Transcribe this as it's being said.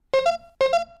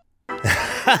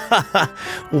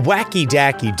Wacky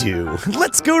dacky do.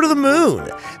 Let's go to the moon.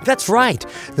 That's right.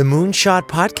 The Moonshot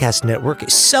Podcast Network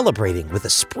is celebrating with a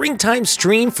springtime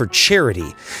stream for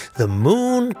charity, the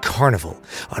Moon Carnival,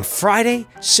 on Friday,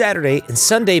 Saturday, and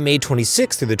Sunday, May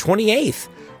 26th through the 28th.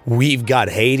 We've got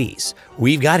Hades,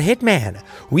 we've got Hitman,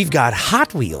 we've got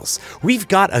Hot Wheels, we've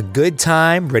got a good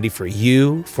time ready for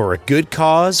you, for a good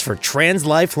cause, for Trans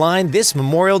Lifeline this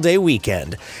Memorial Day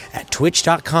weekend at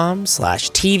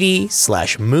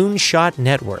twitch.com/TV/Moonshot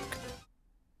Network.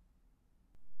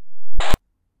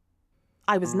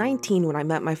 I was 19 when I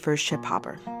met my first ship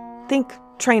hopper. Think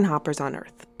train hoppers on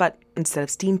Earth, but instead of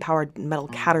steam-powered metal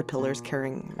caterpillars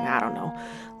carrying,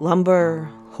 lumber,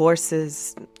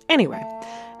 horses. Anyway,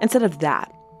 instead of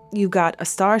that, you got a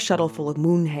star shuttle full of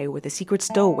moon hay with a secret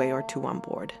stowaway or two on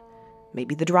board.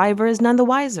 Maybe the driver is none the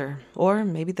wiser, or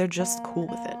maybe they're just cool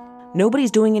with it. Nobody's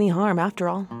doing any harm after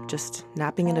all, just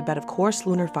napping in a bed of coarse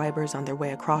lunar fibers on their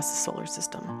way across the solar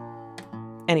system.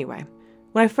 Anyway,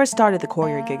 when I first started the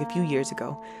courier gig a few years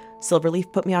ago,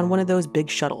 Silverleaf put me on one of those big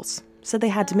shuttles. Said they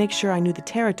had to make sure I knew the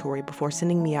territory before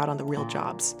sending me out on the real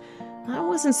jobs. I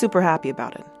wasn't super happy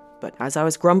about it. But as I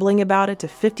was grumbling about it to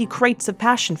 50 crates of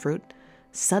passion fruit,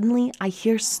 suddenly I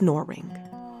hear snoring.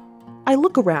 I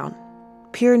look around,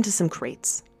 peer into some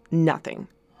crates. Nothing.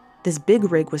 This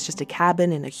big rig was just a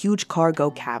cabin in a huge cargo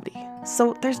cavity,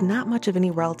 so there's not much of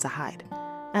anywhere else to hide.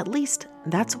 At least,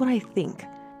 that's what I think,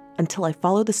 until I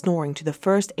follow the snoring to the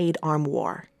first aid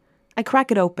armoire. I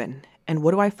crack it open, and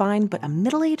what do I find but a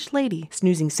middle-aged lady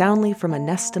snoozing soundly from a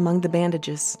nest among the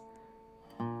bandages.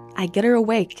 I get her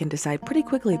awake and decide pretty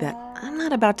quickly that I'm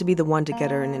not about to be the one to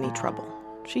get her in any trouble.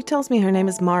 She tells me her name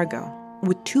is Margot,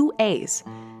 with 2 A's,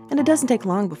 and it doesn't take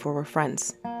long before we're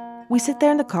friends. We sit there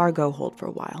in the cargo hold for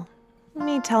a while,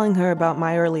 me telling her about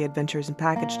my early adventures in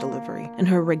package delivery, and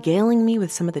her regaling me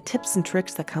with some of the tips and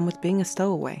tricks that come with being a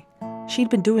stowaway. She'd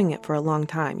been doing it for a long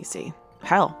time, you see.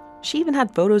 Hell, she even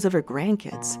had photos of her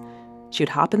grandkids. She would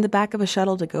hop in the back of a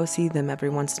shuttle to go see them every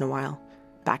once in a while.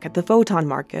 Back at the photon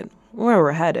market, where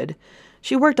we're headed,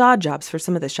 she worked odd jobs for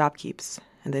some of the shopkeeps,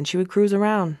 and then she would cruise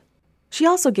around. She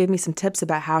also gave me some tips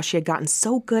about how she had gotten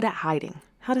so good at hiding,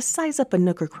 how to size up a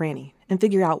nook or cranny, and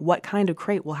figure out what kind of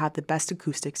crate will have the best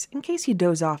acoustics in case you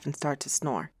doze off and start to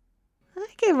snore. I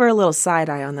gave her a little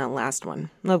side-eye on that last one,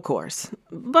 of course,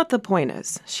 but the point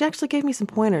is, she actually gave me some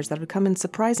pointers that would come in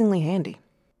surprisingly handy.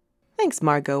 Thanks,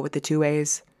 Margot with the 2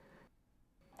 A's.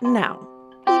 Now,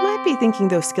 you might be thinking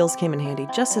those skills came in handy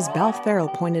just as Balth Farrell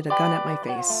pointed a gun at my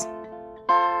face.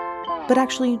 But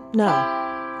actually, no,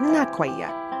 not quite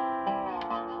yet.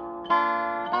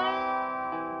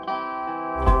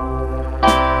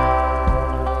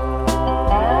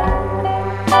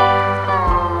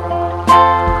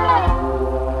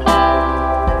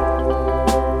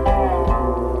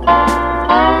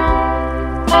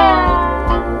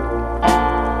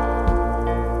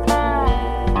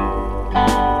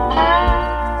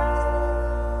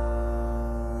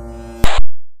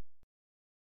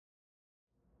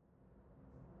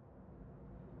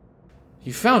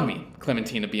 You found me,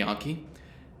 Clementina Bianchi.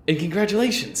 And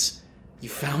congratulations, you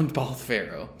found Balth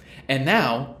Farrow. And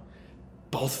now,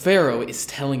 Balth Farrow is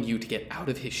telling you to get out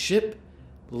of his ship,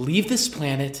 leave this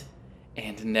planet,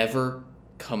 and never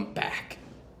come back.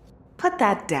 Put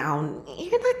that down.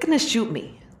 You're not gonna shoot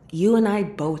me. You and I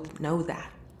both know that.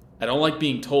 I don't like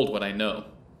being told what I know.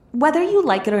 Whether you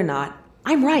like it or not,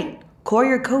 I'm right.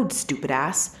 Courier code, stupid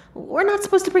ass. We're not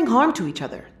supposed to bring harm to each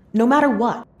other. No matter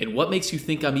what. And what makes you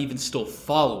think I'm even still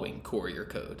following courier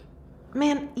code?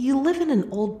 Man, you live in an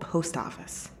old post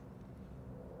office.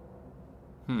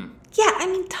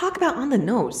 Yeah, talk about on the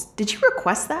nose. Did you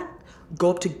request that?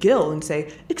 Go up to Gil and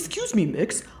say, "Excuse me,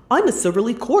 Mix, I'm a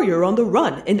Silverleaf courier on the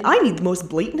run, and I need the most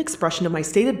blatant expression of my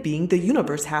state of being the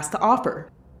universe has to offer."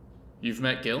 You've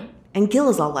met Gil? And Gil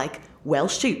is all like, "Well,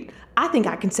 shoot, I think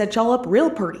I can set y'all up real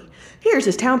purty. Here's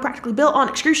this town practically built on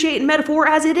excruciating metaphor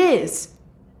as it is."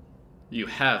 You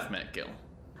have met Gil.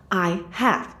 I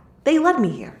have. They led me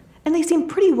here, and they seem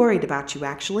pretty worried about you,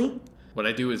 actually. What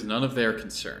I do is none of their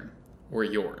concern, or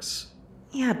yours.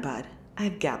 Yeah, bud,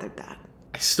 I've gathered that.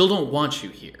 I still don't want you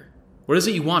here. What is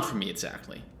it you want from me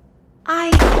exactly?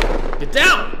 Get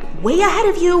down! Way ahead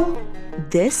of you!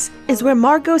 This is where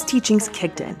Margot's teachings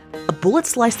kicked in. A bullet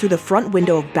sliced through the front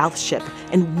window of Balth's ship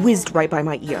and whizzed right by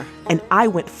my ear, and I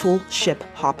went full ship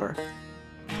hopper.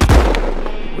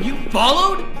 Were you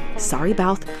followed? Sorry,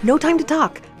 Balth, no time to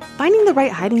talk. Finding the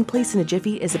right hiding place in a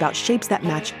jiffy is about shapes that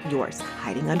match yours.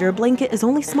 Hiding under a blanket is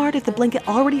only smart if the blanket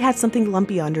already had something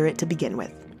lumpy under it to begin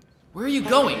with. Where are you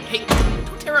going? Hey,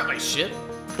 don't tear up my ship.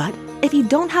 But if you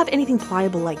don't have anything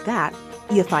pliable like that,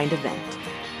 you find a vent.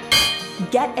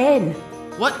 get in.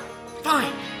 What?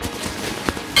 Fine.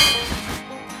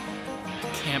 I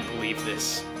can't believe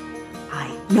this.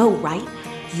 I know, right?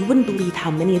 You wouldn't believe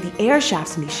how many of the air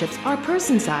shafts in these ships are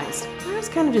person-sized. I was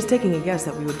kind of just taking a guess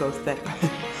that we would both fit.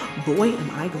 Boy, am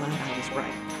I glad I was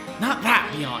right. Not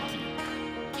that, Bianchi.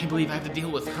 Can't believe I have to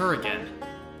deal with her again.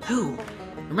 Who?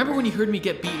 Remember when you heard me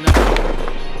get beaten up?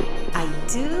 I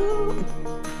do?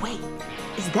 Wait,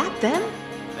 is that them?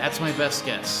 That's my best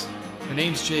guess. Her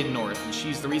name's Jade North, and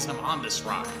she's the reason I'm on this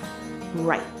rock.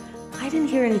 Right. I didn't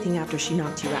hear anything after she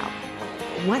knocked you out.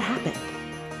 What happened?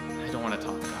 I don't want to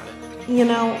talk about it. You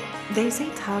know, they say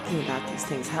talking about these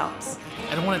things helps.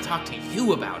 I don't want to talk to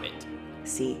you about it.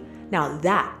 See, now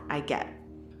that I get.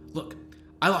 Look,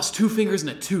 I lost 2 fingers and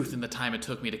a tooth in the time it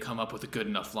took me to come up with a good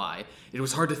enough lie. It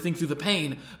was hard to think through the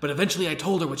pain, but eventually I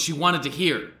told her what she wanted to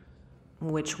hear.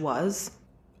 Which was?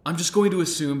 I'm just going to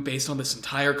assume, based on this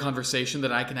entire conversation,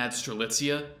 that I can add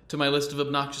Strelitzia to my list of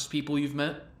obnoxious people you've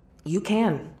met. You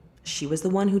can. She was the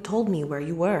one who told me where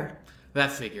you were.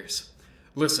 That figures.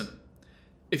 Listen,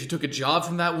 if you took a job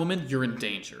from that woman, you're in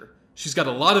danger. She's got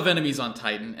a lot of enemies on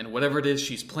Titan, and whatever it is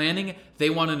she's planning, they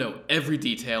want to know every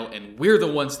detail, and we're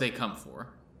the ones they come for.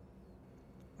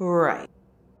 Right.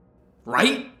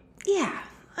 Right? Yeah.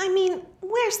 I mean,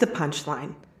 where's the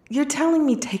punchline? You're telling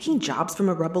me taking jobs from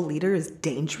a rebel leader is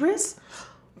dangerous?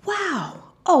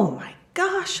 Wow. Oh my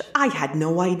gosh. I had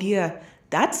no idea.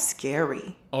 That's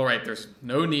scary. All right, there's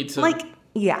no need to...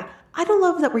 Yeah, I don't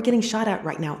love that we're getting shot at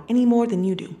right now any more than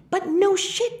you do. But no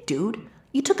shit, dude.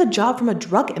 You took a job from a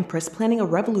drug empress planning a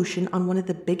revolution on one of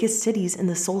the biggest cities in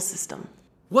the Sol system.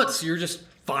 What, so you're just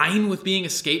fine with being a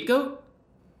scapegoat?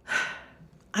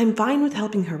 I'm fine with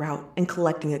helping her out and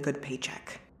collecting a good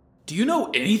paycheck. Do you know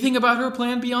anything about her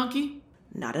plan, Bianchi?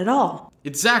 Not at all.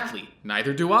 Exactly.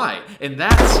 Neither do I. And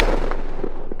that's...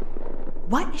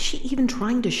 What is she even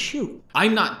trying to shoot?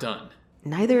 I'm not done.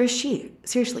 Neither is she.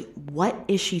 Seriously, what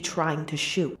is she trying to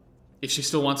shoot? If she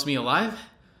still wants me alive?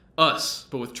 Us,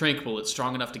 but with tranq bullets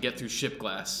strong enough to get through ship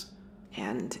glass.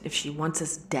 And if she wants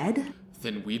us dead?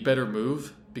 Then we'd better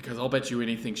move, because I'll bet you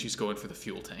anything she's going for the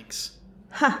fuel tanks.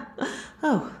 Ha!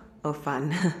 Oh,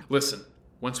 fun. Listen,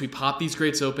 once we pop these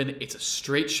grates open, it's a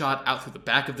straight shot out through the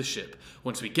back of the ship.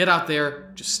 Once we get out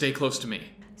there, just stay close to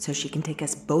me. So she can take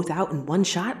us both out in one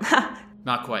shot?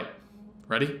 Not quite.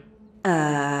 Ready?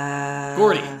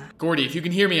 Gordy, if you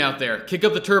can hear me out there, kick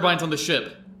up the turbines on the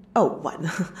ship. Oh, what?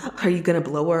 Are you gonna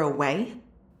blow her away?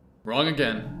 Wrong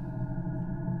again.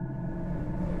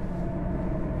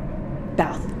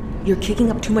 Balth, you're kicking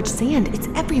up too much sand. It's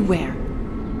everywhere.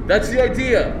 That's the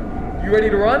idea. You ready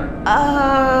to run?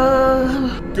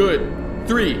 Good.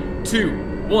 3,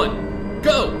 2, 1,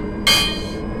 go!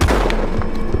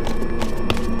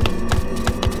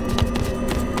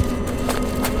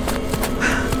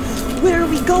 Where are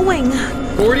we going?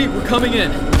 Gordy, we're coming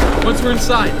in. Once we're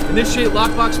inside, initiate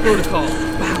lockbox protocol.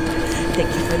 Wow,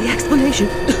 thank you for the explanation.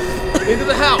 Into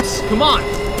the house, come on!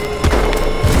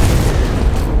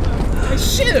 I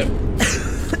shit him!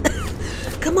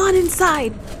 Come on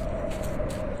inside.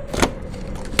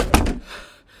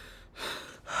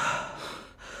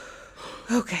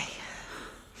 Okay.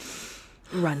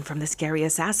 Run from the scary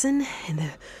assassin in the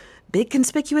big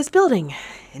conspicuous building.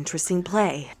 Interesting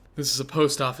play. This is a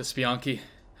post office, Bianchi.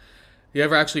 You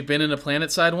ever actually been in a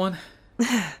planet-side one?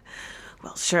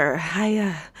 Well, sure.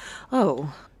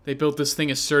 They built this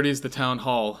thing as sturdy as the town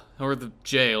hall, or the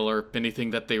jail, or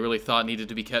anything that they really thought needed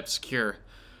to be kept secure.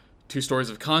 2 stories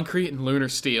of concrete and lunar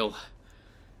steel.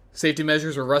 Safety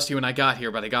measures were rusty when I got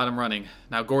here, but I got them running.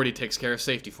 Now Gordy takes care of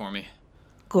safety for me.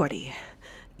 Gordy,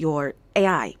 your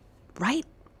AI, right?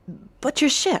 But your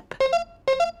ship.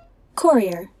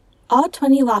 Courier. All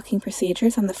 20 locking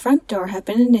procedures on the front door have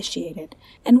been initiated,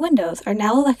 and windows are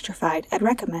now electrified at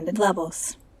recommended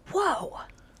levels. Whoa!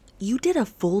 You did a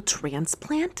full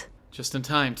transplant? Just in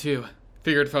time, too.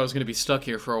 Figured if I was going to be stuck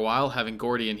here for a while, having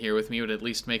Gordy in here with me would at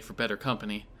least make for better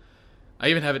company. I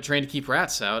even have it trained to keep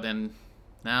rats out, and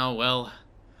now, well,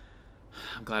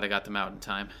 I'm glad I got them out in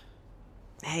time.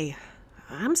 Hey,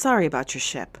 I'm sorry about your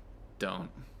ship. Don't.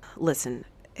 Listen,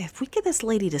 if we get this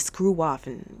lady to screw off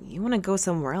and you want to go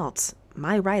somewhere else,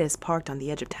 my ride is parked on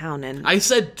the edge of town and... I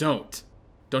said don't!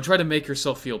 Don't try to make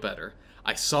yourself feel better.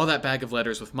 I saw that bag of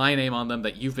letters with my name on them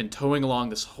that you've been towing along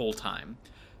this whole time.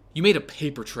 You made a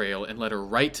paper trail and let her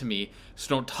write to me, so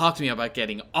don't talk to me about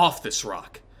getting off this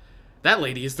rock. That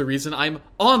lady is the reason I'm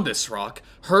on this rock.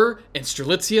 Her and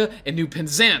Strelitzia and New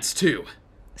Penzance, too.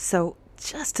 So,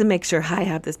 just to make sure I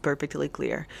have this perfectly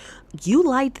clear, you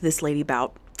lied to this lady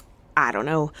about, I don't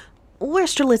know, where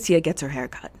Strelitzia gets her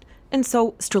haircut. And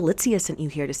so Strelitzia sent you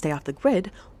here to stay off the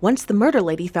grid once the murder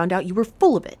lady found out you were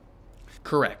full of it.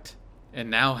 Correct. And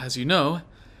now, as you know,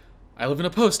 I live in a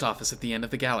post office at the end of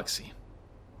the galaxy.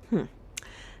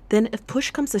 Then if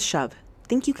push comes to shove,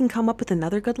 think you can come up with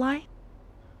another good lie?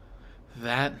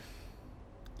 That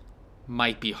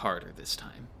might be harder this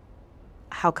time.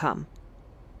 How come?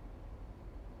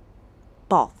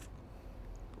 Balth,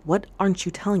 what aren't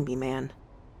you telling me, man?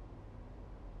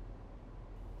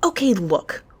 Okay,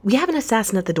 look. We have an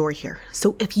assassin at the door here,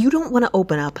 so if you don't want to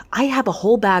open up, I have a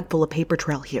whole bag full of paper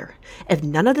trail here. If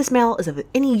none of this mail is of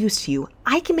any use to you,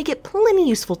 I can make it plenty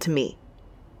useful to me.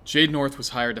 Jade North was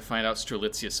hired to find out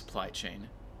Strelitzia's supply chain,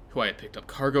 who I had picked up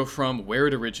cargo from, where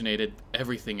it originated,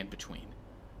 everything in between.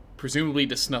 Presumably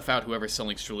to snuff out whoever's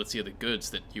selling Strelitzia the goods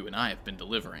that you and I have been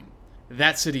delivering.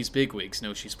 That city's bigwigs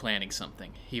know she's planning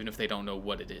something, even if they don't know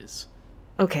what it is.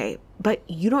 Okay, but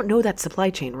you don't know that supply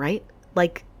chain, right?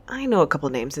 Like, I know a couple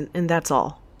names, and that's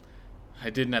all. I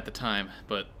didn't at the time,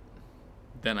 but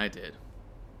then I did.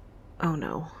 Oh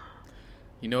no.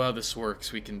 You know how this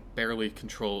works, we can barely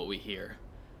control what we hear.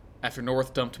 After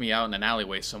North dumped me out in an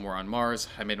alleyway somewhere on Mars,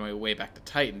 I made my way back to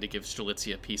Titan to give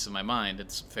Strelitzia a piece of my mind and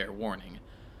some fair warning.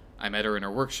 I met her in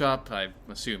her workshop, I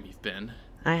assume you've been.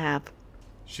 I have.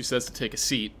 She says to take a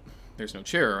seat. There's no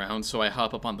chair around, so I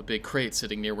hop up on the big crate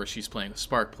sitting near where she's playing with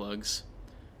spark plugs.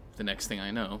 The next thing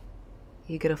I know...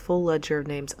 You get a full ledger of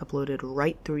names uploaded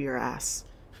right through your ass.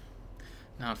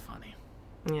 Not funny.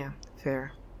 Yeah,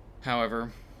 fair.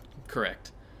 However,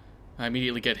 correct. I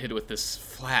immediately get hit with this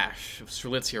flash of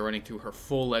Strelitzia running through her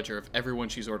full ledger of everyone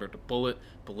she's ordered a bullet,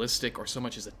 ballistic, or so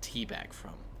much as a teabag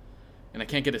from. And I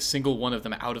can't get a single one of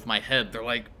them out of my head. They're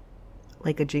like...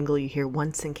 Like a jingle you hear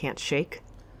once and can't shake?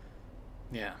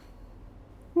 Yeah.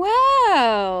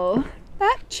 Well,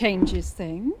 that changes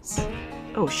things.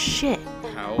 Oh shit.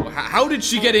 How did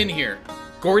she get in here?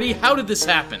 Gordy, how did this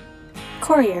happen?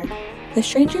 Courier, the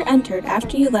stranger entered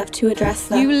after you left to address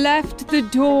the... You left the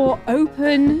door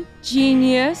open,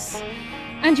 genius.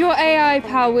 And your AI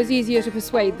pal was easier to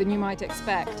persuade than you might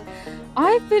expect.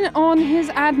 I've been on his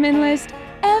admin list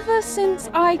ever since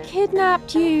I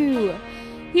kidnapped you.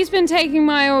 He's been taking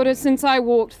my orders since I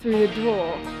walked through the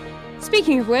door.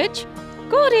 Speaking of which,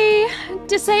 Gordy,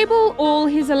 disable all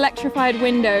his electrified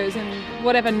windows and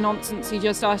whatever nonsense he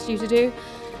just asked you to do.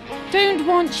 Don't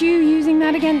want you using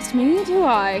that against me, do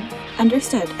I?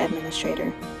 Understood,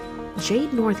 Administrator.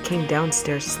 Jade North came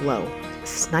downstairs slow,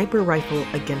 sniper rifle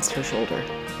against her shoulder.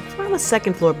 From a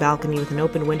second-floor balcony with an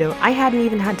open window, I hadn't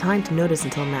even had time to notice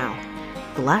until now.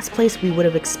 The last place we would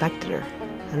have expected her.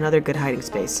 Another good hiding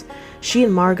space. She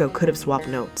and Margot could have swapped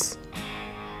notes.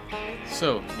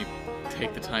 So, you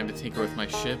take the time to tinker with my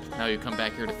ship, now you come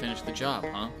back here to finish the job,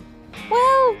 huh?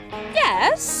 Well,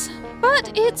 yes,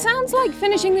 but it sounds like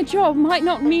finishing the job might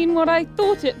not mean what I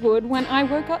thought it would when I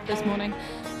woke up this morning.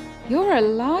 You're a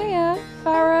liar,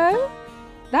 Pharaoh.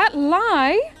 That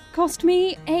lie cost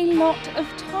me a lot of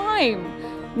time,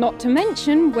 not to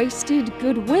mention wasted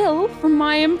goodwill from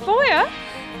my employer.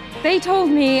 They told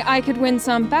me I could win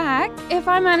some back if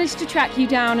I managed to track you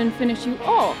down and finish you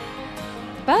off.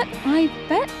 But I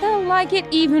bet they'll like it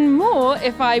even more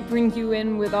if I bring you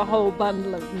in with a whole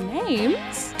bundle of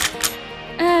names.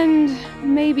 And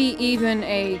maybe even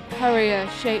a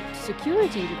courier-shaped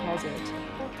security deposit.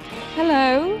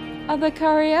 Hello, other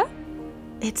courier?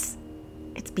 It's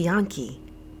Bianchi.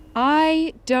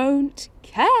 I don't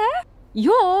care.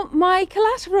 You're my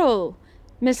collateral.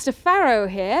 Mr. Pharaoh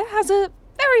here has a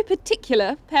very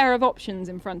particular pair of options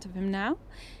in front of him now.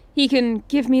 He can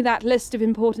give me that list of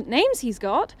important names he's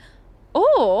got,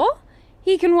 or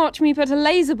he can watch me put a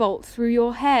laser bolt through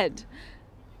your head.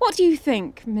 What do you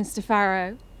think, Mr.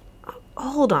 Pharaoh?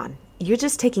 Hold on. You're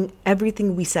just taking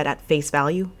everything we said at face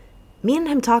value? Me and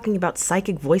him talking about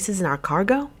psychic voices in our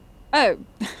cargo? Oh,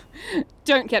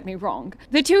 don't get me wrong.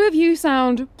 The two of you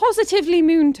sound positively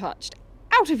moon-touched,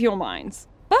 out of your minds.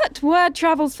 But word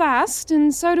travels fast,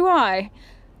 and so do I.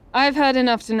 I've heard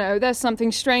enough to know there's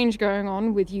something strange going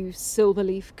on with you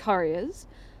Silverleaf couriers.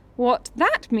 What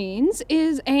that means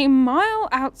is a mile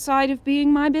outside of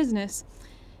being my business.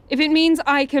 If it means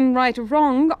I can right a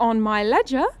wrong on my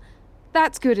ledger,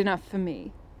 that's good enough for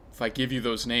me. If I give you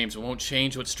those names, it won't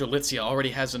change what Strelitzia already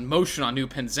has in motion on New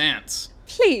Penzance.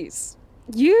 Please.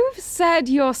 You've said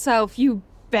yourself you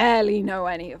barely know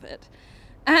any of it.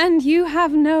 And you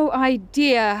have no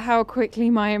idea how quickly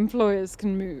my employers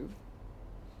can move.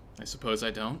 I suppose I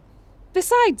don't.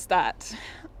 Besides that,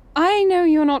 I know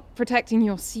you're not protecting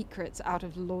your secrets out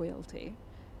of loyalty.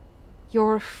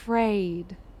 You're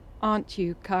afraid, aren't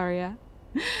you, courier,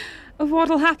 of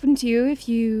what'll happen to you if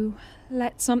you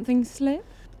let something slip?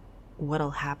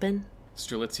 what'll happen?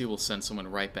 Strelitzia will send someone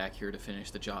right back here to finish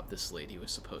the job this lady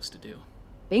was supposed to do.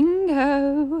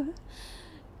 Bingo.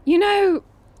 You know,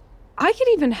 I could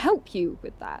even help you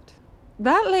with that.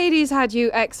 That lady's had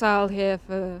you exiled here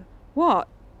for, what,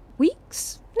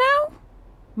 weeks now?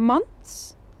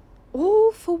 Months?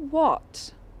 All for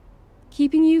what?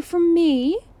 Keeping you from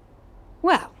me?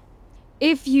 Well,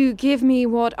 if you give me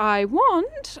what I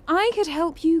want, I could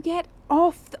help you get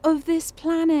off of this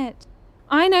planet.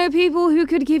 I know people who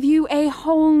could give you a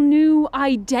whole new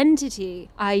identity.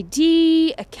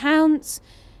 ID, accounts,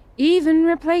 even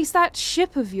replace that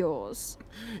ship of yours.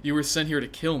 You were sent here to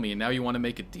kill me, and now you want to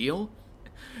make a deal?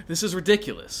 This is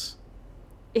ridiculous.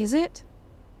 Is it?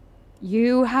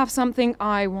 You have something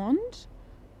I want.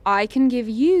 I can give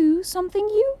you something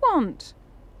you want.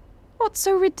 What's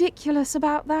so ridiculous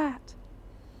about that?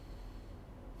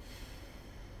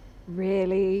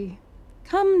 Really?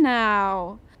 Come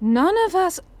now. None of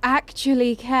us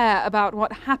actually care about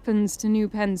what happens to New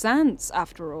Penzance,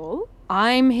 after all.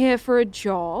 I'm here for a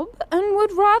job and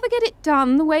would rather get it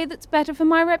done the way that's better for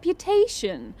my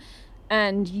reputation.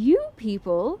 And you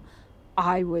people,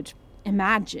 I would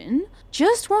imagine,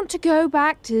 just want to go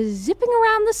back to zipping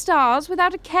around the stars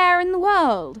without a care in the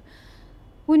world.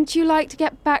 Wouldn't you like to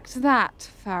get back to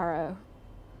that, Pharaoh?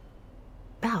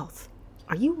 Balth,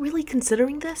 are you really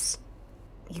considering this?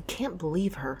 You can't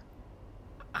believe her.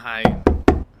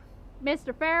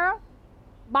 Mr. Pharaoh?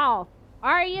 Balth,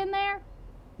 are you in there?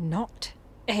 Not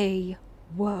a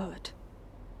word.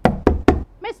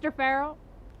 Mr. Pharaoh,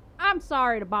 I'm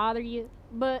sorry to bother you,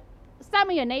 but some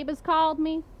of your neighbors called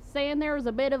me, saying there was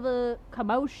a bit of a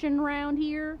commotion around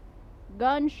here.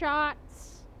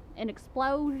 Gunshots, an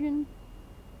explosion.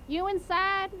 You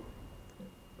inside?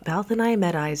 Balth and I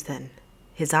met eyes then.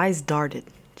 His eyes darted,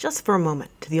 just for a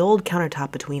moment, to the old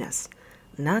countertop between us.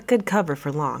 Not good cover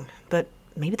for long, but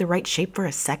maybe the right shape for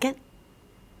a second?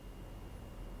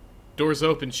 Door's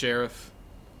open, Sheriff.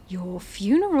 Your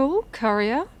funeral,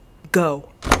 courier? Go.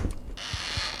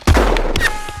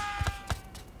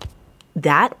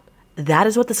 That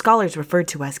is what the scholars referred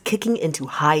to as kicking into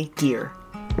high gear.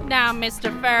 Now,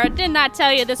 Mr. Pharaoh, didn't I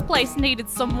tell you this place needed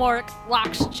some work?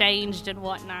 Locks changed and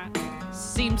whatnot.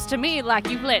 Seems to me like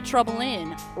you've let trouble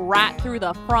in right through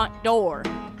the front door.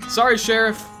 Sorry,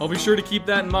 Sheriff. I'll be sure to keep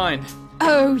that in mind.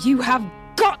 Oh, you have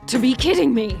got to be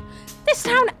kidding me. This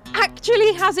town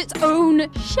actually has its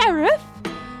own sheriff?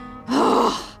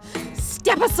 Oh,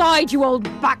 step aside, you old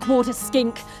backwater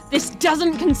skink. This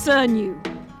doesn't concern you.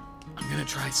 I'm gonna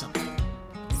try something.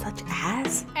 Such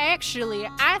as? Actually,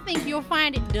 I think you'll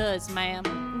find it does,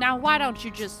 ma'am. Now, why don't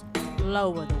you just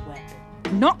lower the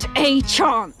weapon? Not a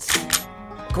chance.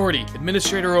 Gordy,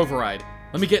 Administrator Override.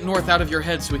 Let me get North out of your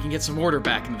head so we can get some order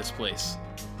back into this place.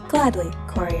 Gladly,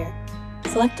 courier.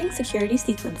 Selecting security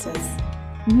sequences.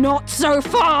 Not so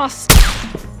fast!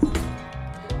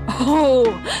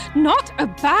 Oh, not a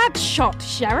bad shot,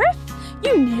 Sheriff.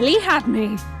 You nearly had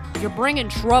me. You're bringing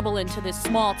trouble into this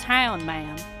small town,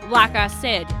 ma'am. Like I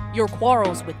said, your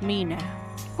quarrel's with me now.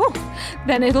 Oh,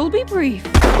 then it'll be brief.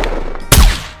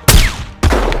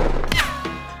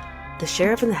 The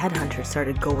sheriff and the headhunter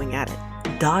started going at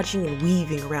it, dodging and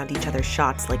weaving around each other's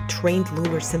shots like trained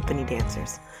lunar symphony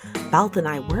dancers. Balth and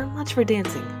I weren't much for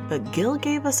dancing, but Gil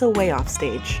gave us a way off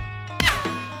stage.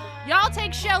 Y'all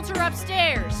take shelter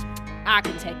upstairs. I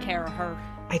can take care of her.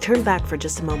 I turned back for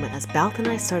just a moment as Balth and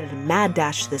I started a mad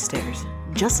dash to the stairs,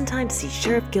 just in time to see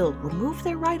Sheriff Gil remove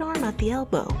their right arm at the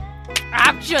elbow.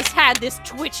 I've just had this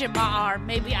twitch in my arm.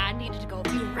 Maybe I needed to go a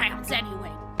few rounds anyway.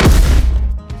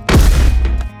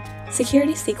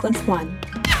 Security sequence 1.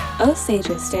 O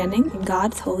sages standing in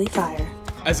God's holy fire.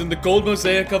 As in the gold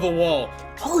mosaic of a wall.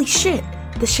 Holy shit!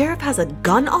 The sheriff has a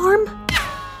gun arm?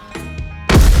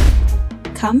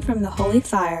 Come from the holy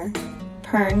fire,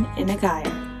 Pern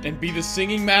Inagaya. And be the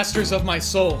singing masters of my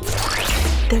soul.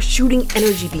 They're shooting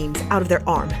energy beams out of their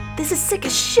arm. This is sick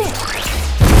as shit!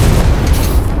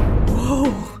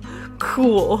 Whoa,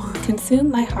 cool. Consume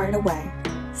my heart away,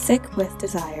 sick with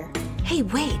desire. Hey,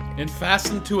 wait, And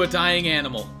fastened to a dying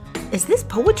animal. is this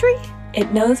poetry?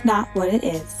 It knows not what it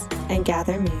is, and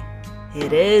gather me.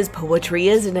 It is poetry,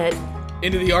 isn't it?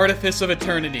 Into the artifice of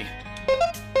eternity.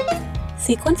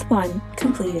 Sequence 1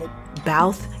 completed.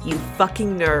 Balth, you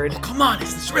fucking nerd. Come on,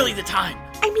 is this really the time?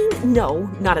 I mean, no,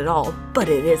 not at all, but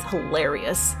it is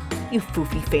hilarious. You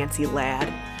foofy fancy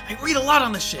lad. I read a lot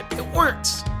on the ship. It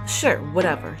works. Sure,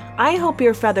 whatever. I hope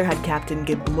your featherhead captain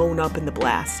get blown up in the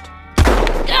blast.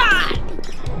 God!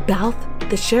 Balth,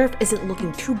 the sheriff isn't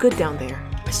looking too good down there.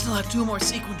 I still have 2 more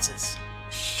sequences.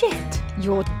 Shit.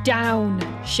 You're down,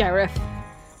 Sheriff.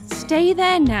 Stay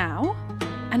there now,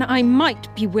 and I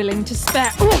might be willing to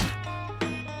spare.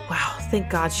 Wow, thank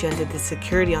God she undid the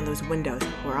security on those windows,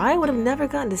 or I would have never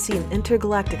gotten to see an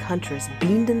intergalactic huntress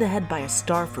beamed in the head by a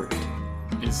starfruit.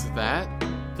 Is that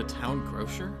the town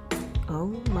grocer?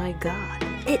 Oh my God.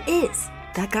 It is!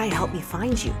 That guy helped me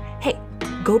find you. Hey,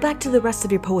 go back to the rest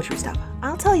of your poetry stuff.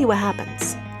 I'll tell you what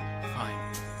happens. Fine.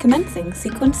 Commencing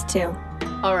sequence 2.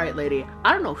 Alright, lady,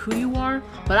 I don't know who you are,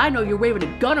 but I know you're waving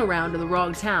a gun around in the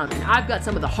wrong town, and I've got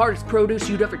some of the hardest produce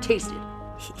you'd ever tasted.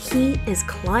 He is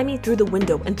climbing through the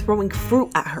window and throwing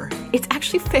fruit at her. It's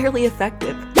actually fairly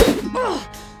effective.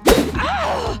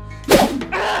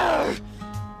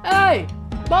 Hey!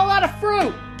 Ball out of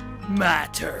fruit! My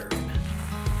turn.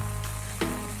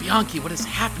 Bianchi, what is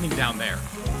happening down there?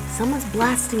 Someone's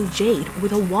blasting Jade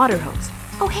with a water hose.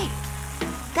 Oh hey,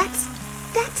 that's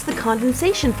the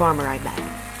condensation farmer I met.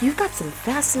 You've got some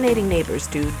fascinating neighbors,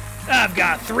 dude. I've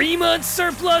got 3 months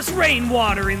surplus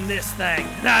rainwater in this thing,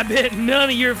 and I bet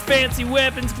none of your fancy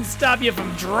weapons can stop you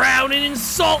from drowning in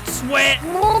salt sweat.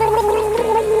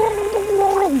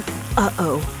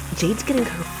 Uh-oh, Jade's getting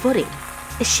her footing.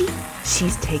 Is she?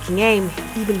 She's taking aim,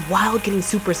 even while getting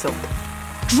super soaked.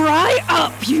 Dry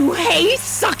up, you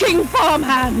hay-sucking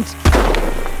farmhand!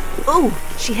 Oh,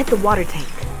 she hit the water tank.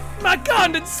 My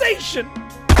condensation!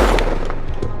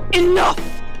 Enough!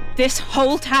 This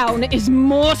whole town is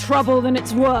more trouble than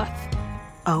it's worth.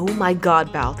 Oh my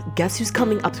God, Balth, guess who's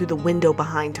coming up through the window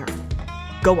behind her?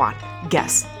 Go on,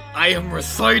 guess. I am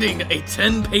reciting a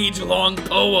 10-page long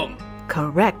poem.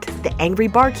 Correct, the angry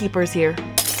barkeeper's here.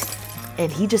 And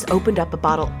he just opened up a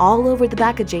bottle all over the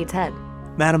back of Jade's head.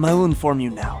 Madam, I will inform you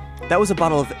now. That was a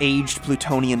bottle of aged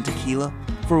plutonian tequila,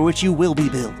 for which you will be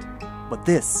billed. But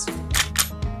this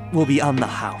will be on the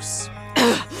house.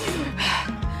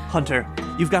 Hunter,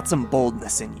 you've got some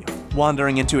boldness in you,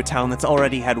 wandering into a town that's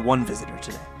already had one visitor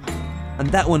today. And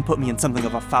that one put me in something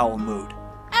of a foul mood.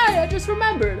 Hey, I just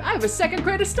remembered, I have a second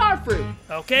crate of starfruit.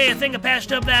 Okay, I think I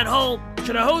patched up that hole.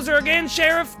 Should I hose her again,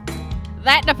 Sheriff?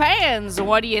 That depends.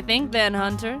 What do you think then,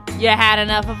 Hunter? You had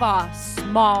enough of our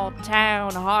small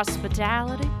town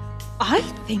hospitality? I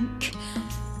think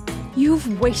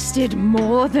you've wasted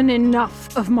more than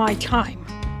enough of my time.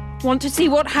 Want to see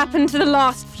what happened to the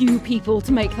last few people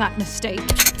to make that mistake?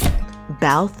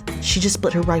 Balth, she just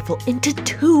split her rifle into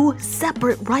 2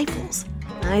 separate rifles.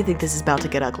 I think this is about to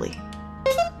get ugly.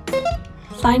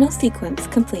 Final sequence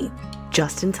complete.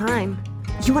 Just in time.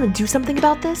 You want to do something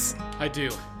about this? I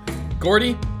do.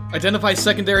 Gordy, identify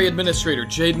secondary administrator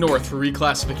Jade North for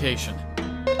reclassification.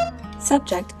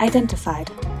 Subject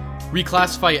identified.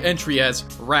 Reclassify entry as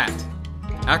rat.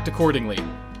 Act accordingly.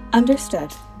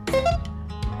 Understood.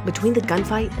 Between the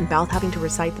gunfight and Balth having to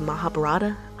recite the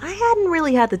Mahabharata, I hadn't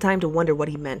really had the time to wonder what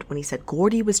he meant when he said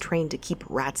Gordy was trained to keep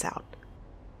rats out.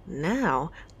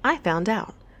 Now, I found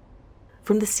out.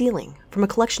 From the ceiling, from a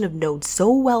collection of nodes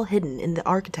so well hidden in the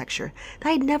architecture that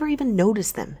I had never even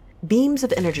noticed them, beams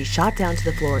of energy shot down to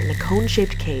the floor in a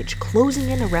cone-shaped cage, closing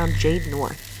in around Jade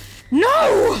North.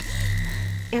 No!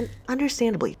 And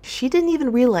understandably, she didn't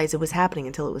even realize it was happening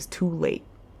until it was too late.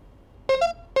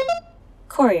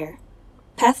 Courier.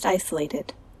 Pest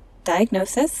isolated.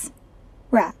 Diagnosis.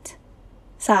 Rat.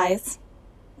 Size.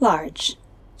 Large.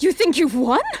 You think you've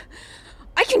won?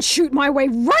 I can shoot my way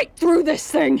right through this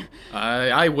thing!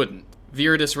 I wouldn't.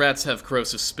 Viridis rats have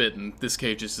corrosive spit, and this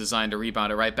cage is designed to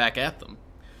rebound it right back at them.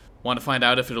 Want to find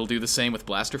out if it'll do the same with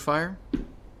blaster fire?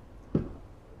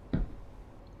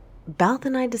 Balth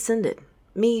and I descended.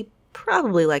 Me,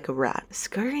 probably like a rat,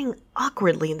 scurrying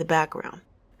awkwardly in the background.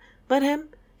 But him,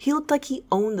 he looked like he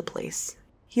owned the place.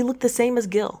 He looked the same as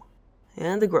Gil,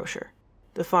 and the grocer,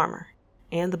 the farmer,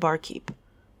 and the barkeep.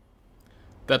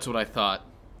 That's what I thought.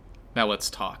 Now let's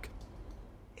talk.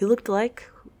 He looked like,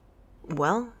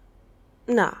 well,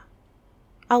 nah.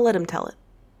 I'll let him tell it.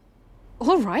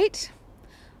 All right.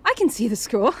 I can see the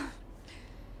score.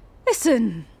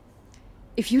 Listen,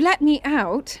 if you let me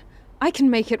out, I can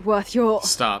make it worth your...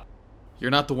 Stop.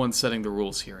 You're not the one setting the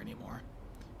rules here anymore.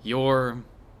 You're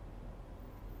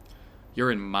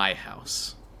in my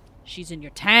house. She's in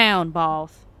your town,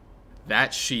 Balth.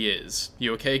 That she is.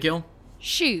 You okay, Gil?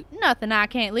 Shoot, nothing I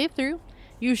can't live through.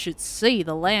 You should see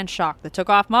the land shock that took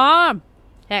off my arm.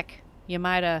 Heck, you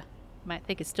might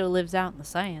think it still lives out in the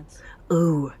sands.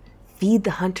 Ooh, feed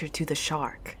the hunter to the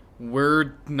shark.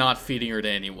 We're not feeding her to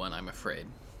anyone, I'm afraid.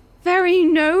 Very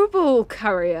noble,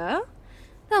 courier.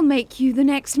 They'll make you the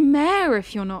next mayor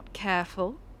if you're not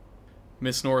careful.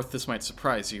 Miss North, this might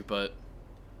surprise you, but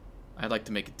I'd like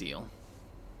to make a deal.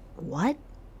 What?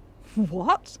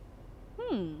 What?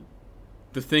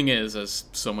 The thing is, as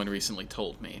someone recently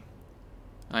told me,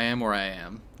 I am where I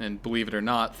am, and believe it or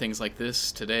not, things like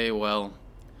this today, well,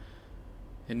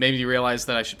 it made me realize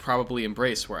that I should probably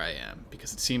embrace where I am,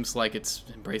 because it seems like it's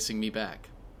embracing me back.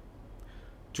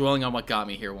 Dwelling on what got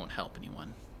me here won't help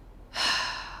anyone.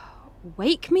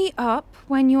 Wake me up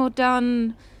when you're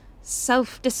done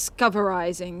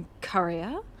self-discoverizing,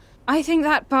 Courier. I think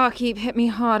that barkeep hit me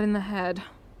hard in the head.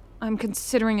 I'm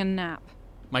considering a nap.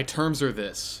 My terms are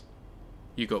this.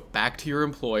 You go back to your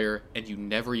employer, and you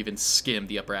never even skim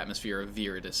the upper atmosphere of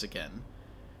Viridis again.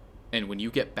 And when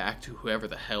you get back to whoever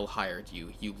the hell hired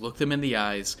you, you look them in the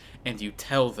eyes, and you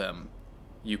tell them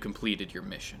you completed your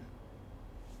mission.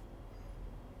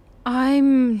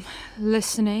 I'm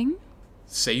listening.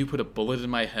 Say you put a bullet in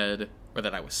my head, or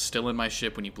that I was still in my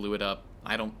ship when you blew it up.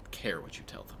 I don't care what you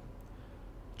tell them.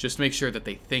 Just make sure that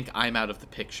they think I'm out of the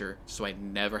picture, so I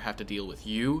never have to deal with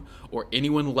you, or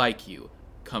anyone like you,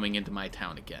 coming into my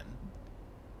town again.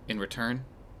 In return,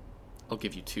 I'll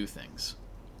give you 2 things.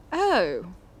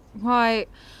 Oh, why,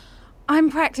 I'm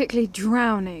practically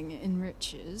drowning in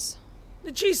riches.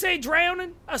 Did she say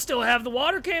drowning? I still have the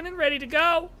water cannon ready to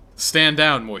go. Stand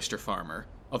down, Moisture Farmer,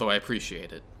 although I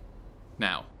appreciate it.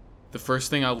 Now, the first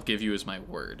thing I'll give you is my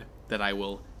word that I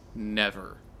will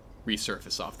never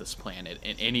resurface off this planet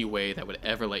in any way that would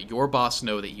ever let your boss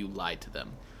know that you lied to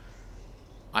them.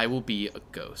 I will be a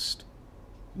ghost.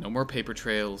 No more paper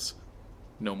trails,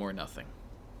 no more nothing.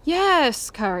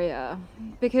 Yes, Courier,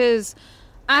 because,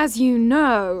 as you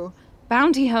know,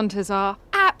 bounty hunters are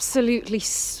absolutely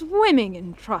swimming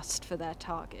in trust for their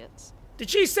targets. Did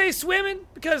she say swimming?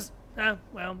 Because,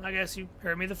 well, I guess you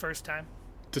heard me the first time.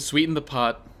 To sweeten the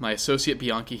pot, my associate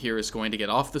Bianchi here is going to get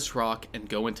off this rock and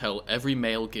go and tell every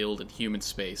male guild in human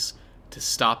space to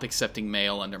stop accepting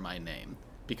mail under my name.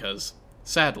 Because,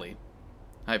 sadly,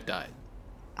 I've died.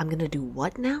 I'm gonna do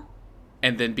what now?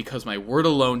 And then because my word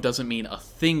alone doesn't mean a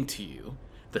thing to you,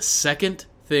 the second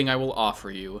thing I will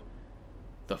offer you,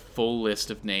 the full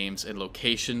list of names and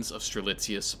locations of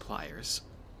Strelitzia's suppliers.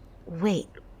 Wait,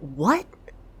 what?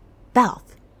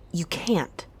 Balth, you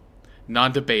can't.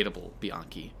 Non-debatable,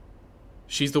 Bianchi.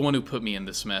 She's the one who put me in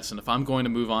this mess, and if I'm going to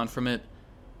move on from it,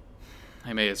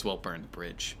 I may as well burn the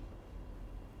bridge.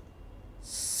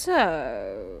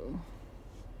 So,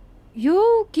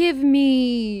 you'll give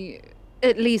me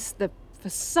at least the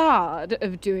facade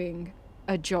of doing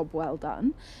a job well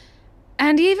done,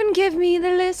 and even give me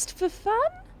the list for fun?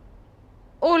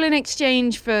 All in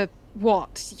exchange for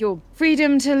what? Your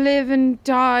freedom to live and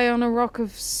die on a rock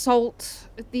of salt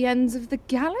at the ends of the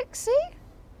galaxy?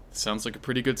 Sounds like a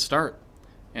pretty good start.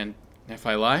 And if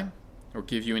I lie, or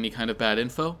give you any kind of bad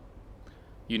info,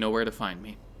 you know where to find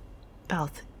me.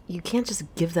 Balth, you can't just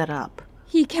give that up.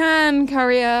 He can,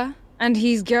 Courier, and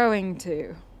he's going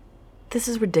to. This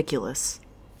is ridiculous.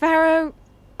 Pharaoh,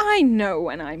 I know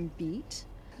when I'm beat.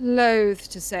 Loath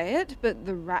to say it, but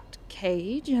the rat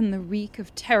cage and the reek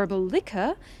of terrible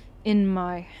liquor in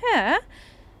my hair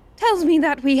tells me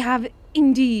that we have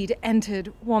indeed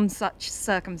entered one such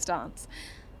circumstance.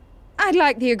 I'd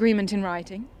like the agreement in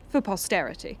writing, for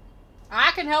posterity. I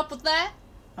can help with that.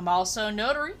 I'm also a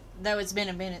notary, though it's been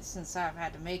a minute since I've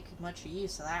had to make much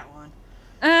use of that one.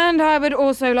 And I would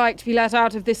also like to be let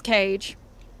out of this cage.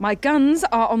 My guns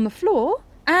are on the floor,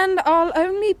 and I'll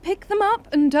only pick them up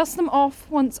and dust them off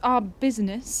once our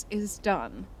business is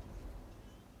done.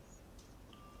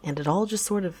 And it all just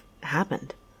sort of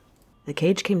happened. The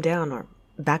cage came down, or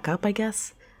back up, I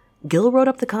guess. Gil wrote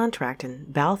up the contract,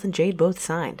 and Balth and Jade both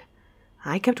signed.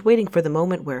 I kept waiting for the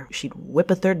moment where she'd whip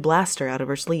a third blaster out of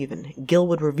her sleeve, and Gil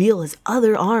would reveal his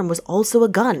other arm was also a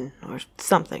gun, or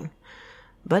something.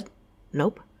 But,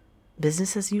 nope.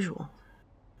 Business as usual.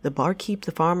 The barkeep,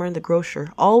 the farmer, and the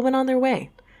grocer all went on their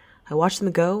way. I watched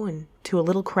them go, and to a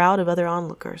little crowd of other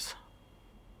onlookers.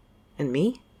 And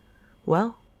me?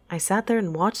 Well, I sat there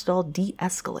and watched it all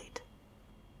de-escalate.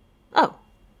 Oh,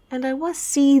 and I was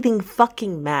seething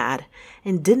fucking mad,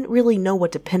 and didn't really know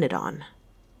what to pin it on.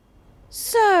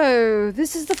 So,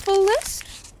 this is the full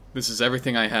list? This is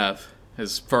everything I have.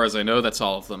 As far as I know, that's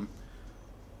all of them.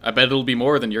 I bet it'll be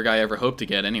more than your guy ever hoped to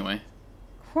get anyway.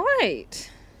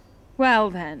 Quite. Well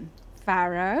then,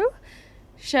 Pharaoh,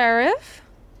 Sheriff,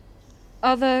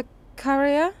 other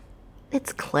courier?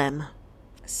 It's Clem.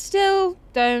 Still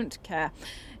don't care.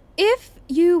 If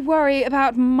you worry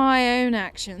about my own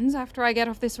actions after I get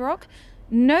off this rock,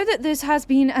 know that this has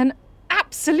been an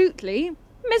absolutely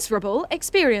miserable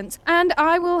experience, and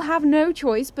I will have no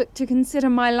choice but to consider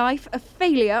my life a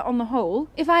failure on the whole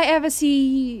if I ever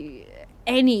see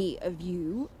any of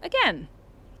you again.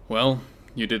 Well,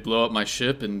 you did blow up my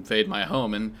ship, invade my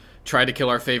home, and try to kill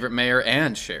our favorite mayor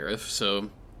and sheriff,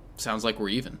 so sounds like we're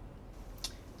even.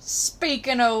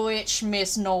 Speaking of which,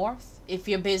 Miss North, if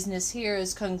your business here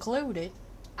is concluded,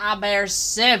 I bear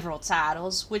several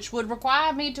titles which would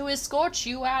require me to escort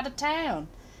you out of town,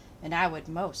 and I would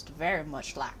most very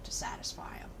much like to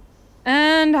satisfy them.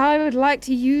 And I would like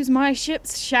to use my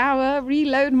ship's shower,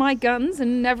 reload my guns,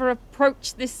 and never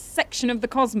approach this section of the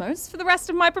cosmos for the rest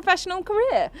of my professional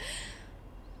career.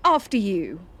 After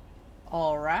you.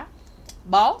 All right.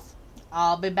 Both,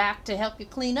 I'll be back to help you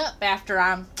clean up after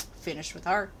I'm finished with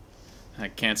her. I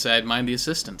can't say I'd mind the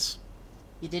assistance.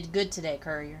 You did good today,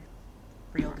 Courier.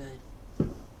 Real good.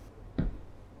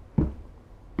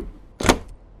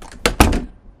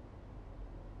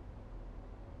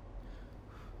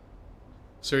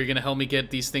 So are you going to help me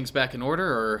get these things back in order,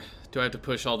 or do I have to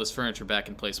push all this furniture back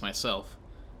in place myself?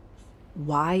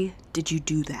 Why did you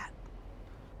do that?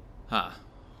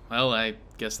 Well, I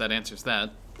guess that answers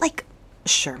that.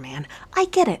 Sure, man. I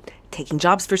get it. Taking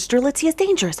jobs for Strelitzia is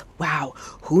dangerous. Wow,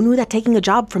 who knew that taking a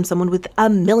job from someone with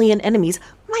 1 million enemies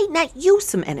might net you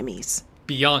some enemies?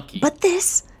 Bianchi. But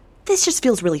this just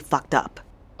feels really fucked up.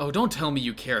 Oh, don't tell me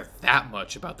you care that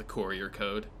much about the courier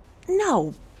code.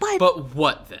 No, but... But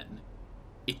what then?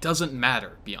 It doesn't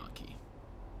matter, Bianchi.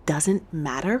 Doesn't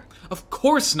matter? Of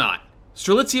course not!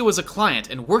 Strelitzia was a client,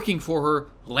 and working for her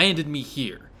landed me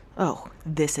here. Oh,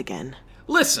 this again.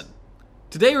 Listen!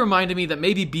 Today reminded me that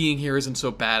maybe being here isn't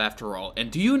so bad after all, and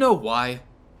do you know why?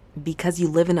 Because you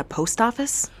live in a post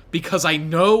office? Because I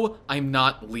know I'm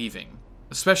not leaving.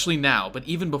 Especially now, but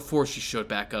even before she showed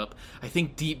back up, I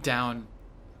think deep down,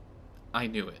 I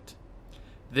knew it.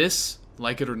 This,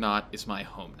 like it or not, is my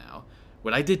home now.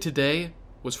 What I did today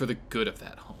was for the good of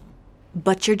that home.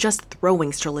 But you're just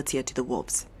throwing Strelitzia to the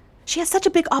wolves. She has such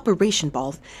a big operation,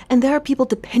 Balth, and there are people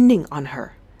depending on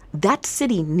her. That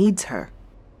city needs her.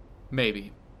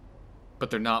 Maybe.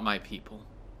 But they're not my people.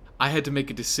 I had to make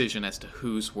a decision as to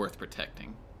who's worth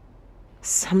protecting.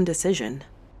 Some decision.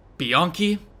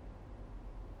 Bianchi?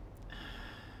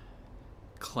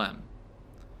 Clem.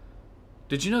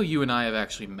 Did you know you and I have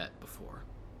actually met before?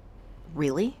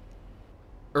 Really?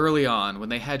 Early on, when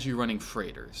they had you running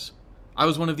freighters. I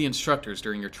was one of the instructors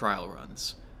during your trial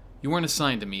runs. You weren't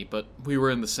assigned to me, but we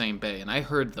were in the same bay, and I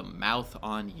heard the mouth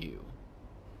on you.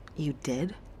 You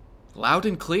did? Loud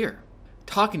and clear.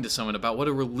 Talking to someone about what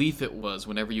a relief it was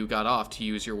whenever you got off, to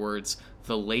use your words,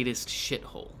 the latest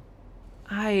shithole.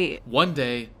 One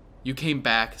day, you came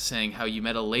back saying how you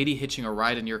met a lady hitching a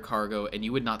ride in your cargo and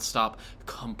you would not stop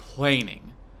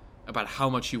complaining about how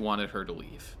much you wanted her to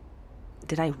leave.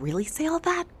 Did I really say all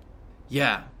that?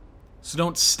 Yeah. So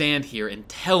don't stand here and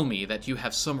tell me that you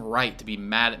have some right to be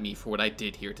mad at me for what I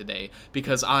did here today,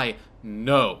 because I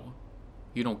know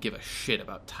you don't give a shit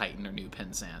about Titan or New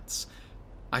Penzance.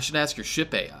 I should ask your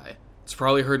ship AI. It's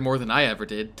probably heard more than I ever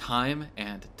did, time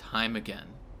and time again.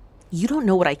 You don't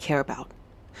know what I care about.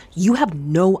 You have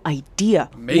no idea.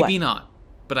 Maybe not,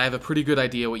 but I have a pretty good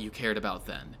idea what you cared about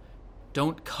then.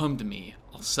 Don't come to me,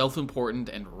 all self-important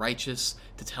and righteous,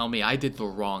 to tell me I did the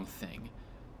wrong thing.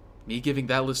 Me giving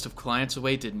that list of clients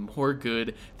away did more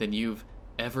good than you've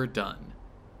ever done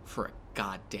for a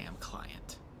goddamn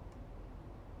client.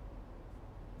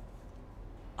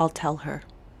 I'll tell her.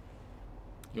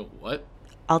 You'll what?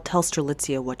 I'll tell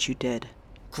Strelitzia what you did.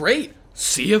 Great!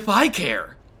 See if I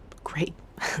care! Great.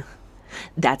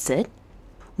 That's it?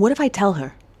 What if I tell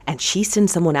her, and she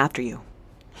sends someone after you?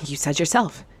 You said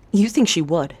yourself, you think she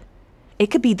would. It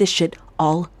could be this shit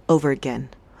all over again.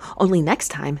 Only next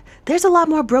time, there's a lot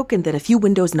more broken than a few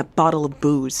windows and a bottle of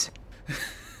booze.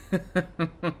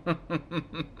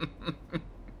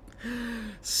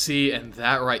 See, and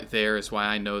that right there is why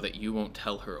I know that you won't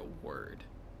tell her a word.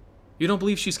 You don't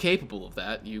believe she's capable of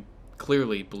that. You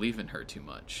clearly believe in her too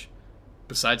much.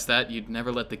 Besides that, you'd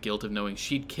never let the guilt of knowing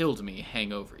she'd killed me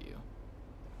hang over you.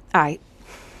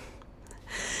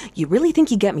 You really think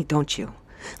you get me, don't you?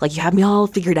 Like you have me all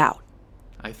figured out.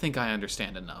 I think I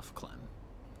understand enough, Clem.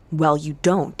 Well, you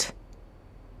don't.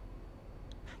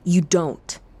 You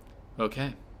don't.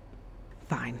 Okay.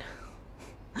 Fine.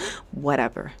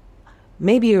 Whatever.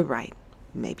 Maybe you're right.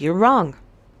 Maybe you're wrong.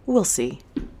 We'll see.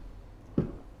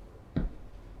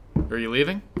 Are you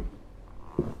leaving?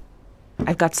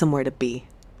 I've got somewhere to be.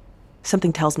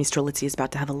 Something tells me Strelitzia is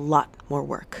about to have a lot more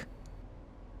work.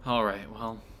 All right,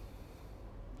 well.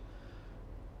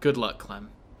 Good luck, Clem.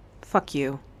 Fuck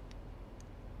you.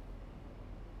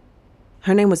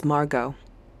 Her name was Margot.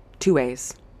 2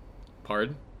 A's.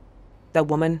 Pardon? That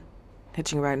woman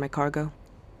hitching a ride in my cargo.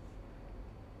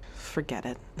 Forget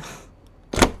it.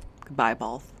 Goodbye,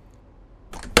 Balth.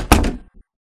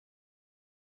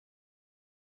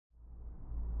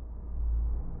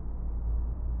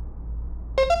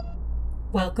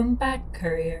 Welcome back,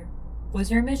 Courier.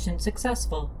 Was your mission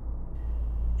successful?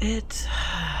 I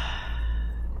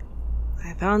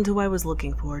found who I was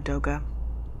looking for, Doga.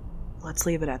 Let's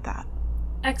leave it at that.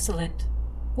 Excellent.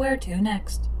 Where to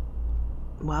next?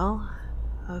 Well,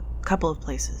 a couple of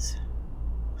places.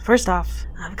 First off,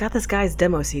 I've got this guy's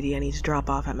demo CD I need to drop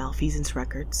off at Malfeasance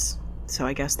Records, so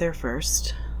I guess they're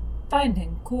first.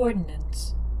 Finding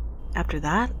coordinates. After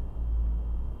that,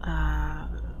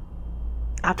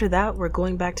 we're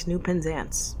going back to New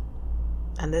Penzance.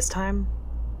 And this time,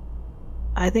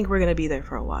 I think we're gonna be there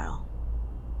for a while.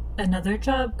 Another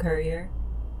job, Courier.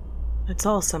 It's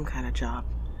all some kind of job.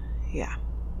 Yeah.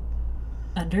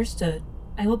 Understood.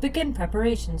 I will begin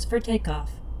preparations for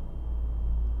takeoff.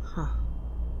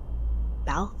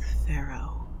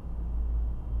 Balthfaro.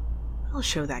 I'll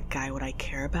show that guy what I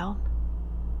care about.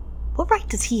 What right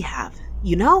does he have,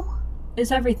 you know?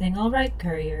 Is everything all right,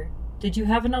 Courier? Did you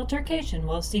have an altercation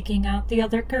while seeking out the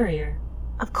other courier?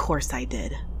 Of course I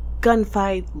did.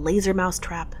 Gunfight, laser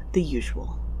mousetrap, the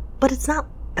usual. But it's not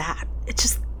that. It's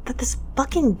just that this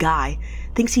fucking guy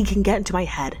thinks he can get into my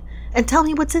head and tell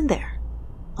me what's in there.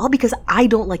 All because I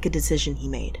don't like a decision he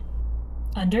made.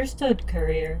 Understood,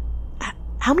 Courier.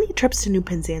 How many trips to New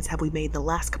Penzance have we made in the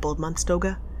last couple of months,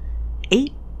 Doga?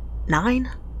 8? 9?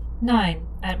 9,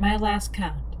 at my last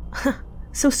count.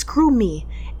 So screw me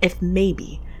if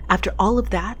maybe, after all of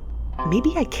that,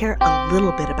 maybe I care a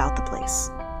little bit about the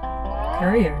place.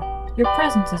 Courier, your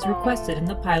presence is requested in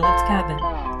the pilot's cabin.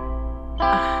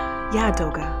 Yeah,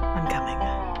 Doga, I'm coming.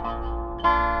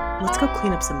 Let's go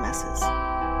clean up some messes.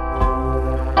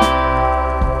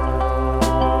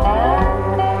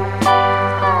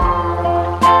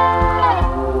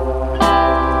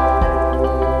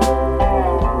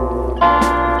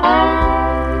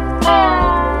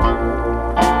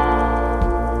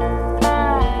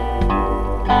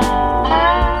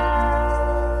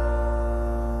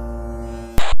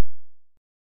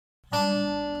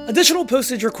 Additional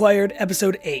postage required,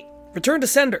 Episode 8. Return to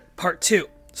Sender, Part 2.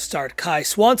 Starred Kai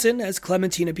Swanson as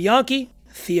Clementina Bianchi,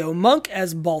 Theo Monk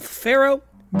as Balthfaro,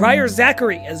 Briar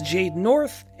Zachary as Jade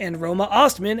North, and Roma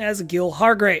Ostman as Gil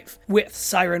Hargrave, with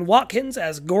Siren Watkins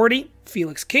as Gordy,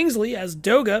 Felix Kingsley as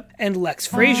Doga, and Lex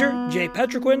Frazier, Jay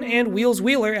Petriquin, and Wheels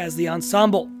Wheeler as the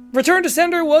ensemble. Return to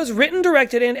Sender was written,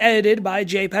 directed, and edited by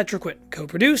Jay Petriquin,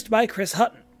 co-produced by Chris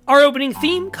Hutton. Our opening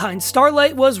theme, Kind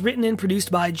Starlight, was written and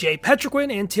produced by Jay Petriquin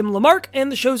and Tim Lamarck,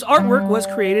 and the show's artwork was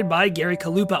created by Gary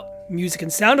Calupo. Music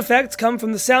and sound effects come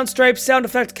from the Soundstripe sound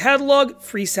effect catalog,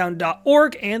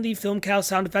 freesound.org, and the FilmCow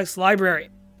sound effects library.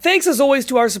 Thanks as always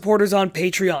to our supporters on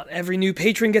Patreon. Every new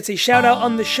patron gets a shout out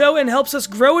on the show and helps us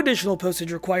grow additional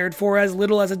postage required for as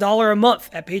little as $1 a month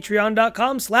at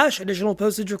patreon.com/additional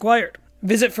postage required.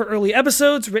 Visit for early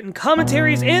episodes, written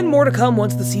commentaries, and more to come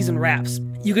once the season wraps.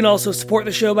 You can also support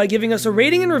the show by giving us a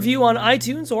rating and review on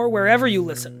iTunes or wherever you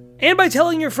listen, and by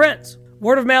telling your friends.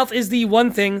 Word of mouth is the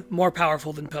one thing more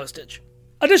powerful than postage.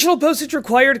 Additional postage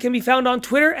required can be found on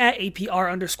Twitter at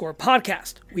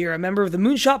APR_podcast. We are a member of the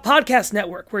Moonshot Podcast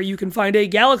Network, where you can find a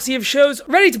galaxy of shows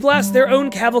ready to blast their own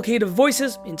cavalcade of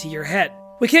voices into your head.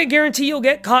 We can't guarantee you'll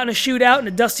get caught in a shootout in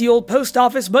a dusty old post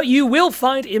office, but you will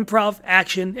find improv,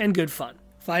 action, and good fun.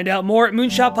 Find out more at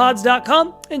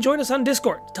moonshotpods.com and join us on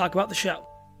Discord to talk about the show.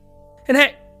 And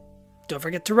hey, don't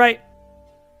forget to write.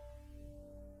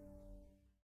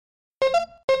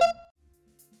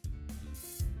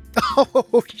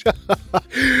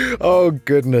 Oh,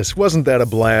 goodness, wasn't that a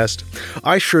blast?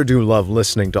 I sure do love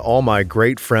listening to all my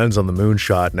great friends on the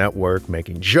Moonshot Network,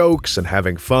 making jokes and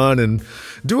having fun and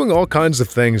doing all kinds of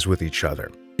things with each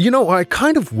other. You know, I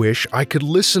kind of wish I could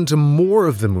listen to more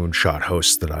of the Moonshot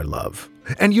hosts that I love.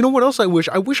 And you know what else I wish?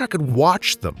 I wish I could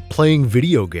watch them playing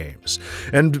video games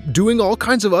and doing all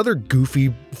kinds of other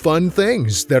goofy, fun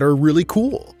things that are really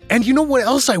cool. And you know what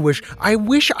else I wish? I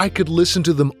wish I could listen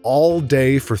to them all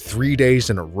day for 3 days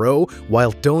in a row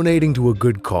while donating to a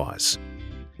good cause.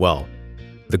 Well,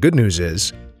 the good news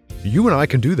is, you and I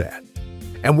can do that.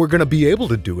 And we're going to be able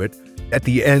to do it at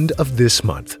the end of this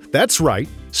month. That's right,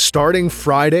 starting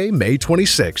Friday, May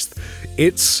 26th,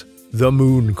 it's the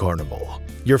Moon Carnival.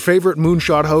 Your favorite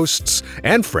Moonshot hosts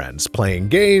and friends playing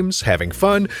games, having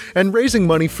fun, and raising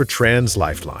money for Trans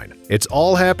Lifeline. It's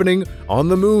all happening on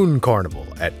the Moon Carnival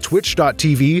at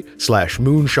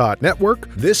twitch.tv/Moonshot Network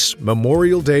this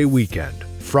Memorial Day weekend,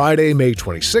 Friday, May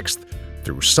 26th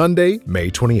through Sunday, May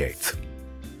 28th.